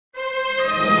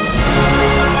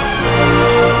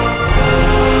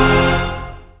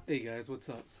guys, what's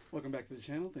up? Welcome back to the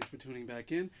channel. Thanks for tuning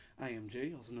back in. I am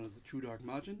Jay, also known as the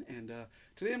TrueDarkMajin, and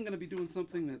today I'm going to be doing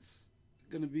something that's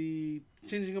going to be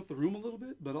changing up the room a little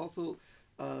bit, but also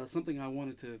something I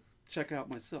wanted to check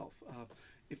out myself.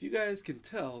 If you guys can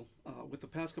tell, with the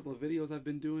past couple of videos I've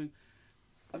been doing,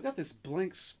 I've got this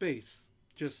blank space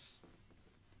just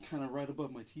kind of right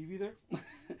above my TV there,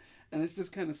 and it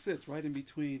just kind of sits right in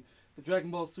between the Dragon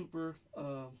Ball Super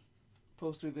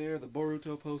poster there, the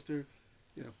Boruto poster.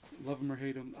 You know, love them or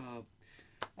hate them.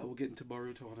 I will get into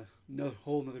Boruto on a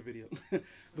whole nother video.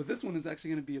 But this one is actually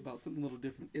going to be about something a little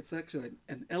different. It's actually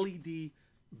an LED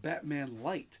Batman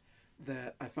light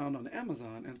that I found on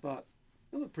Amazon and thought,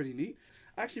 it looked pretty neat.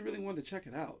 I actually really wanted to check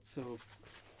it out. So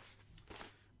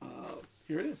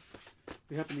here it is.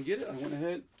 We happened to get it. I went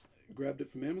ahead, grabbed it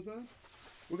from Amazon.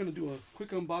 We're going to do a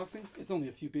quick unboxing. It's only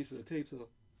a few pieces of tape, so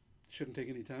shouldn't take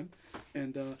any time.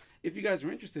 And if you guys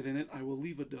are interested in it, I will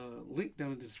leave a link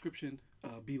down in the description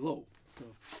below. So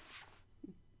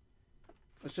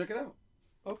let's check it out.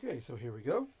 Okay, so here we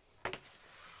go.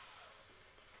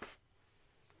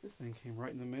 This thing came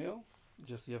right in the mail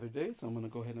just the other day, so I'm going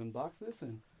to go ahead and unbox this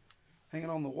and hang it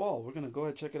on the wall. We're going to go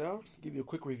ahead and check it out, give you a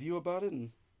quick review about it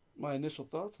and my initial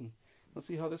thoughts, and let's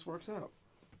see how this works out.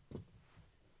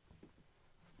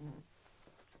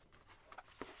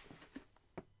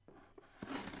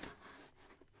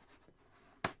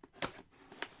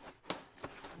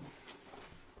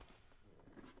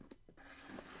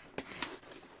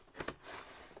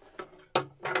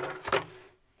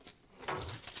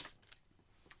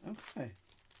 Okay,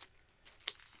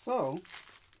 so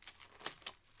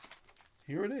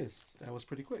here it is. That was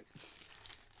pretty quick.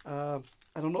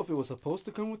 I don't know if it was supposed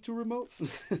to come with two remotes.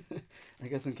 I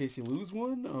guess in case you lose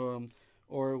one,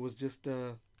 or it was just,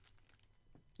 you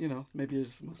know, maybe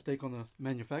it's a mistake on the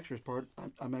manufacturer's part.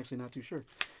 I'm actually not too sure.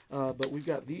 But we've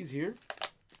got these here.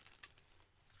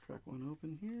 Crack one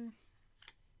open here.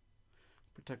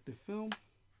 Protective film.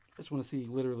 I just want to see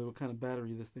literally what kind of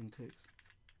battery this thing takes.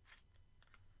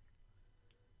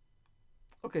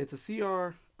 Okay, it's a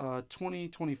CR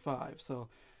 2025. So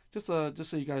just so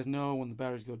you guys know when the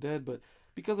batteries go dead, but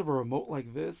because of a remote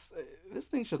like this, this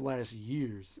thing should last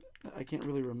years. I can't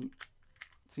really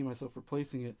see myself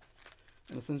replacing it.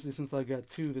 And essentially, since I've got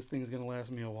two, this thing is going to last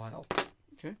me a while.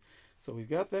 Okay, so we've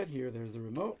got that here. There's the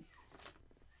remote.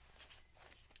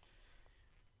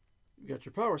 You got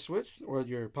your power switch, or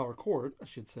your power cord, I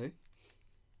should say.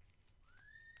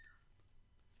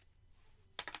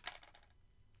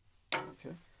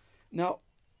 Okay. Now,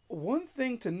 one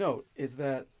thing to note is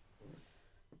that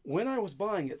when I was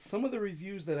buying it, some of the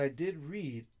reviews that I did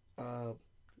read,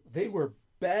 they were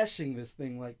bashing this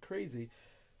thing like crazy,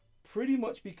 pretty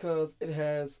much because it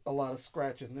has a lot of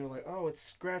scratches. And they're like, oh, it's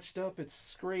scratched up, it's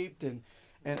scraped, and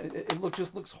it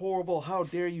just looks horrible. How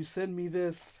dare you send me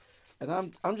this?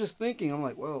 And I'm just thinking, I'm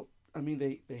like, well, I mean,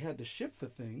 they had to ship the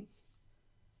thing,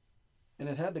 and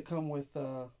it had to come with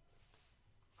some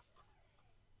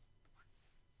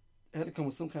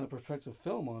kind of protective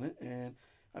film on it. And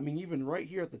I mean, even right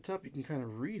here at the top, you can kind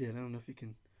of read it. I don't know if you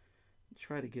can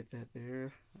try to get that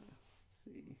there. Let's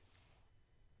see.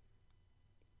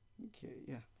 Okay,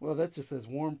 yeah. Well, that just says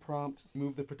warm prompt,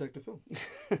 remove the protective film.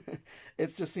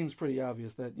 It just seems pretty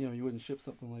obvious that, you know, you wouldn't ship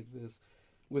something like this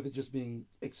with it just being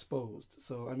exposed.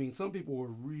 So, I mean, some people were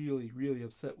really, really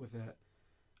upset with that.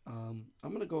 I'm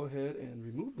going to go ahead and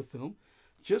remove the film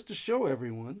just to show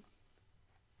everyone,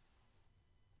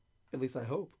 at least I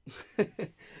hope,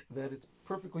 that it's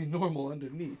perfectly normal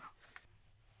underneath.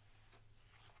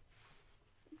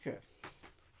 Okay.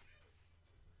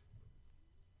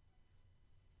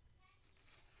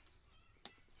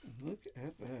 Look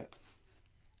at that.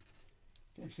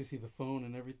 You can actually see the phone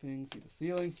and everything, see the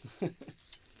ceiling.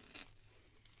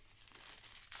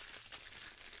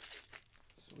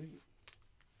 Sweet.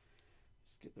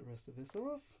 Just get the rest of this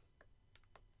off.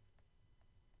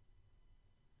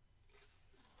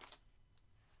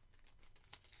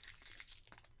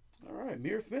 Alright,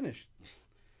 mirror finished.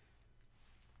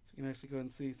 So you can actually go ahead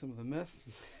and see some of the mess.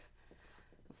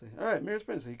 Let's see. Alright, mirror's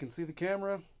finished. So you can see the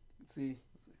camera. Let's see.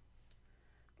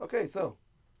 Okay, so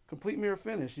complete mirror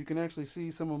finish. You can actually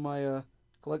see some of my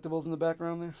collectibles in the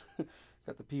background there.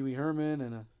 Got the Pee Wee Herman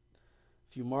and a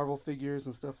few Marvel figures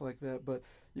and stuff like that. But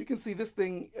you can see this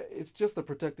thing, it's just a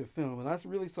protective film. And I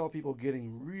really saw people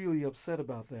getting really upset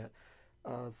about that.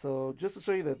 So just to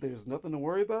show you that there's nothing to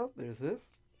worry about, there's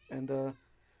this. And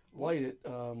light it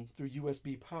through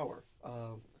USB power.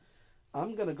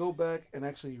 I'm going to go back and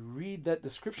actually read that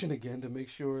description again to make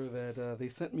sure that they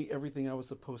sent me everything I was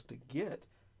supposed to get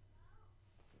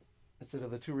instead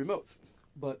of the two remotes.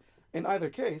 But in either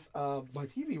case, my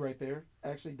TV right there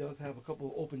actually does have a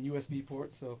couple open USB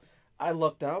ports, so I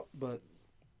lucked out, but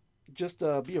just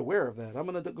be aware of that. I'm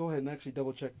going to go ahead and actually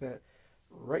double check that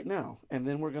right now, and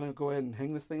then we're going to go ahead and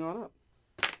hang this thing on up.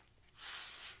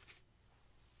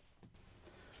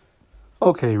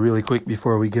 Okay, really quick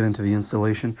before we get into the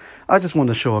installation, I just want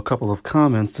to show a couple of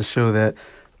comments to show that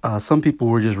some people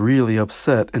were just really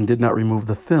upset and did not remove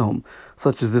the film,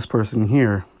 such as this person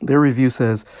here. Their review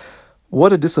says,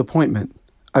 "What a disappointment.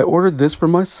 I ordered this for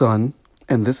my son,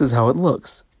 and this is how it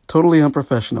looks. Totally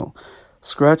unprofessional.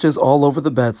 Scratches all over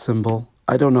the bat symbol.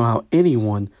 I don't know how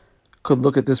anyone could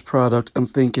look at this product and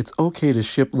think it's okay to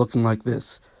ship looking like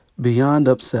this. Beyond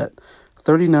upset.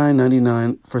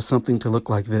 $39.99 for something to look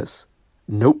like this.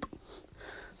 Nope."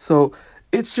 So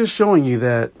it's just showing you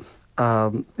that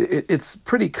it's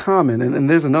pretty common. And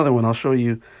there's another one I'll show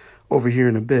you over here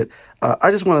in a bit. I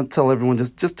just want to tell everyone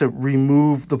just to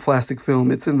remove the plastic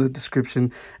film. It's in the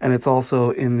description, and it's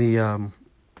also in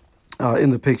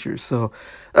the pictures. So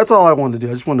that's all I wanted to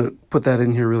do. I just want to put that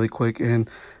in here really quick. And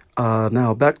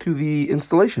now back to the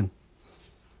installation.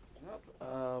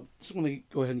 Just want to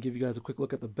go ahead and give you guys a quick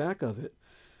look at the back of it.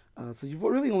 So you've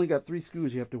really only got 3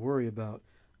 screws you have to worry about.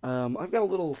 I've got a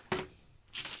little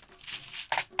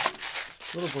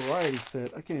variety set.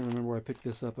 I can't even remember where I picked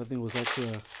this up. I think it was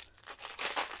actually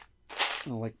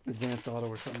like Advanced Auto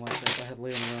or something like that. I had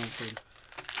laying around for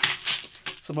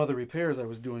some other repairs I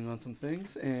was doing on some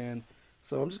things, and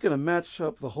so I'm just gonna match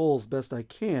up the holes best I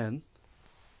can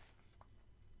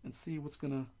and see what's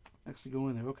gonna actually go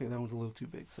in there. Okay, that one's a little too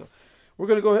big, so we're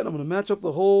gonna go ahead and I'm gonna match up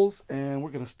the holes, and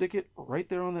we're gonna stick it right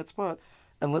there on that spot,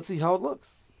 and let's see how it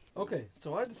looks. Okay,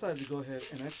 so I decided to go ahead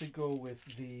and actually go with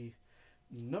the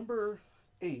number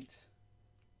 8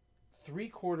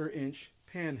 3/4 inch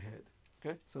pan head.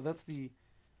 Okay, so that's the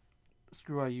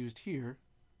screw I used here,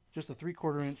 just a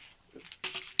 3/4 inch.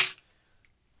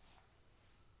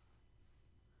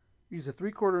 Use a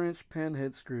 3/4 inch pan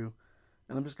head screw,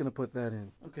 and I'm just going to put that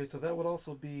in. Okay, so that would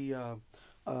also be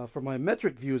for my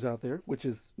metric viewers out there, which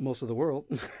is most of the world,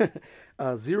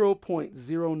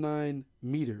 0.09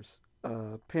 meters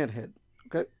pan head.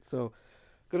 Okay, so I'm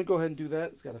going to go ahead and do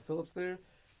that. It's got a Phillips there,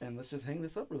 and let's just hang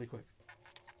this up really quick.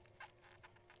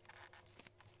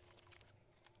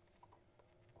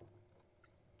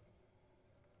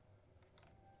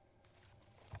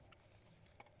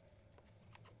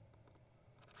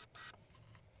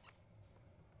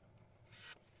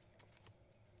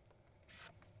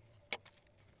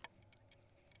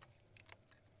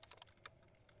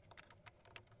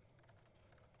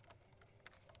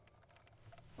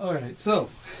 All right, so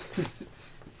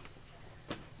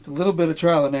a little bit of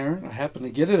trial and error. I happened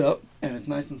to get it up, and it's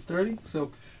nice and sturdy.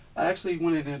 So I actually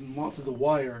went ahead and mounted the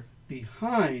wire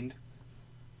behind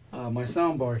my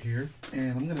sound bar here,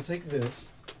 and I'm going to take this,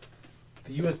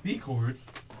 the USB cord,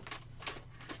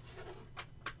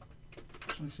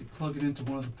 actually plug it into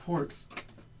one of the ports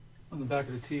on the back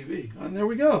of the TV, and there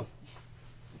we go.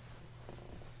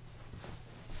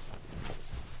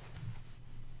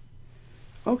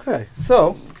 Okay,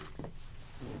 so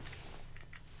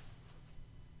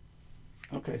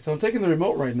I'm taking the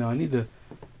remote right now.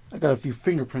 I got a few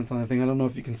fingerprints on that thing. I don't know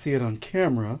if you can see it on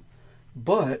camera,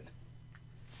 but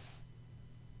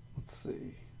let's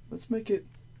see. Let's make it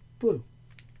blue.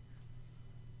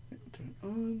 Turn it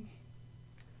on.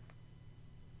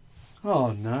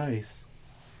 Oh, nice.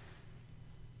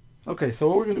 Okay, so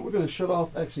what we're gonna shut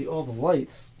off actually all the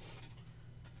lights,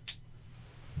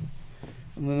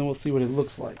 and then we'll see what it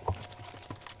looks like.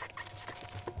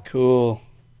 Cool.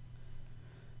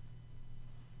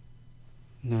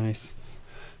 Nice.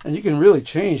 And you can really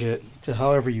change it to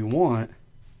however you want.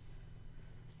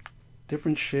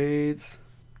 Different shades.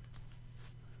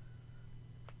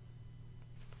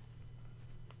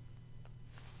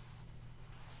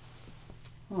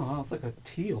 Oh, wow, it's like a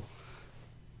teal.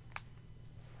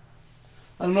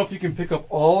 I don't know if you can pick up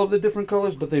all of the different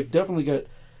colors, but they've definitely got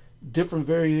different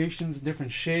variations,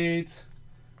 different shades.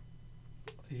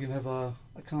 You can have a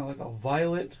kind of like a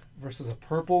violet versus a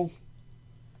purple.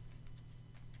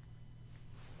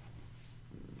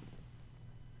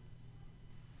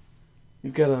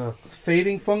 You've got a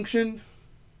fading function.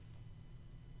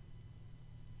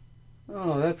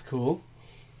 Oh, that's cool.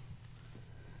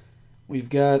 We've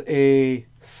got a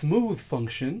smooth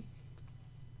function.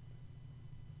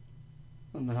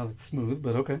 I don't know how that's smooth,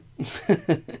 but okay.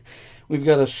 We've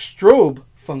got a strobe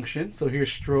function. So here's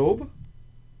strobe.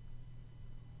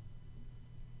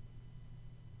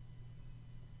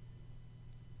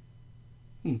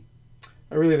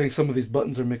 I really think some of these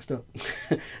buttons are mixed up.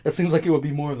 That seems like it would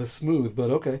be more of the smooth, but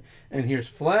okay. And here's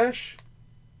flash.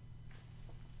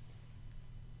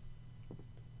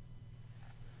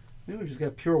 Maybe we just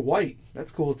got pure white.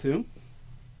 That's cool too.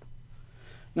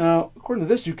 Now, according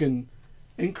to this, you can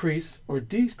increase or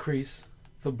decrease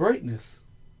the brightness.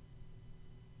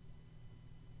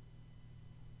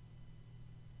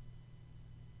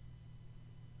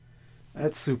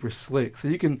 That's super slick. So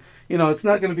you can, it's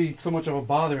not going to be so much of a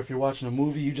bother if you're watching a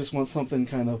movie. You just want something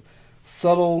kind of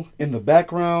subtle in the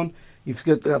background. You've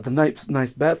got the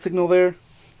nice bat signal there. In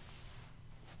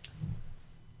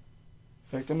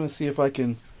fact, I'm going to see if I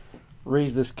can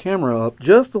raise this camera up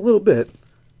just a little bit.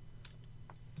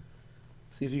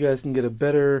 See if you guys can get a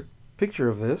better picture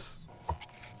of this.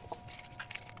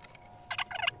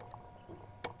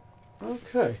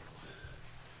 Okay.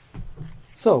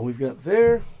 So we've got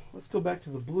there. Let's go back to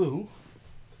the blue.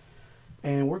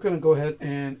 And we're going to go ahead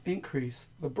and increase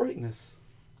the brightness.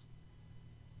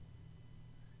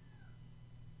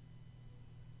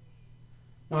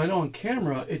 Now I know on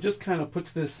camera, it just kind of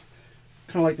puts this,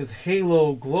 kind of like this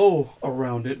halo glow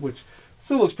around it, which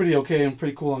still looks pretty okay and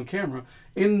pretty cool on camera.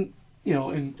 In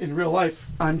real life,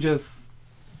 I'm just,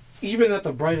 even at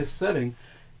the brightest setting,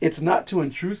 it's not too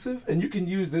intrusive, and you can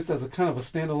use this as a kind of a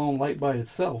standalone light by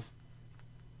itself.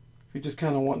 If you're just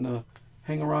kind of wanting to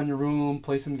hang around your room,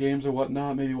 play some games or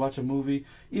whatnot, maybe watch a movie.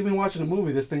 Even watching a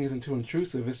movie, this thing isn't too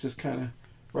intrusive. It's just kind of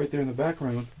right there in the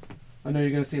background. I know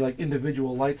you're going to see like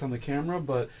individual lights on the camera,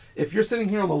 but if you're sitting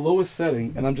here on the lowest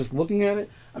setting and I'm just looking at it,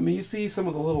 I mean, you see some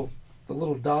of the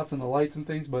little dots and the lights and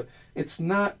things, but it's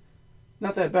not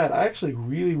that bad. I actually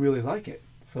really like it.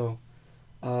 So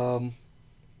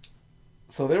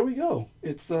so there we go.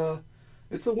 It's a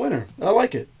winner. I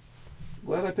like it.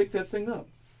 Glad I picked that thing up.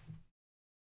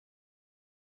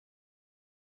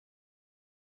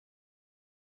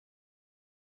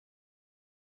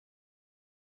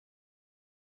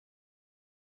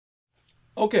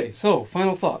 Okay, so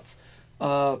final thoughts.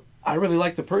 I really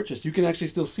like the purchase. You can actually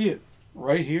still see it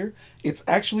right here. It's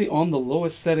actually on the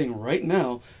lowest setting right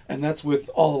now, and that's with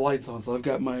all the lights on. So I've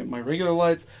got my regular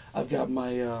lights. I've got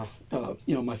my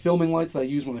my filming lights that I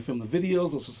use when I film the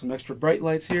videos. Also some extra bright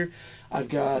lights here. I've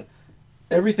got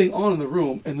everything on in the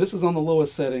room, and this is on the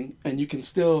lowest setting, and you can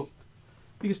still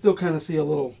kind of see a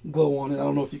little glow on it. I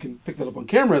don't know if you can pick that up on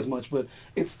camera as much, but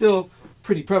it's still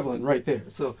pretty prevalent right there.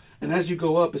 So, and as you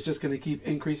go up, it's just going to keep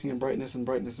increasing in brightness and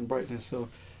brightness and brightness. So,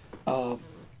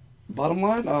 bottom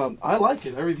line, I like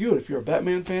it. I review it. If you're a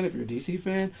Batman fan, if you're a DC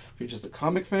fan, if you're just a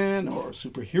comic fan or a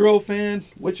superhero fan,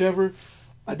 whichever,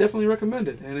 I definitely recommend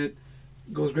it. And it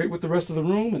goes great with the rest of the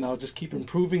room, and I'll just keep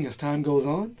improving as time goes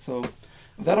on. So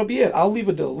that'll be it. I'll leave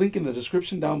a link in the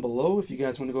description down below if you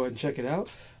guys want to go ahead and check it out.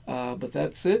 But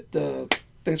that's it.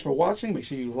 Thanks for watching. Make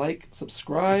sure you like,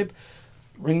 subscribe,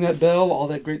 ring that bell, all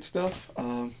that great stuff.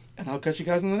 And I'll catch you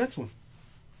guys in the next one.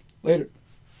 Later.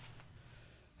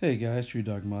 Hey guys,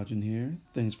 TrueDarkMajin here.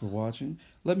 Thanks for watching.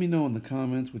 Let me know in the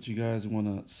comments what you guys want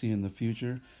to see in the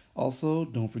future. Also,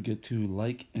 don't forget to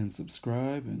like and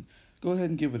subscribe, and go ahead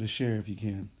and give it a share if you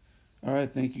can.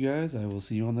 Alright, thank you guys. I will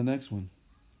see you on the next one.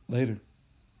 Later.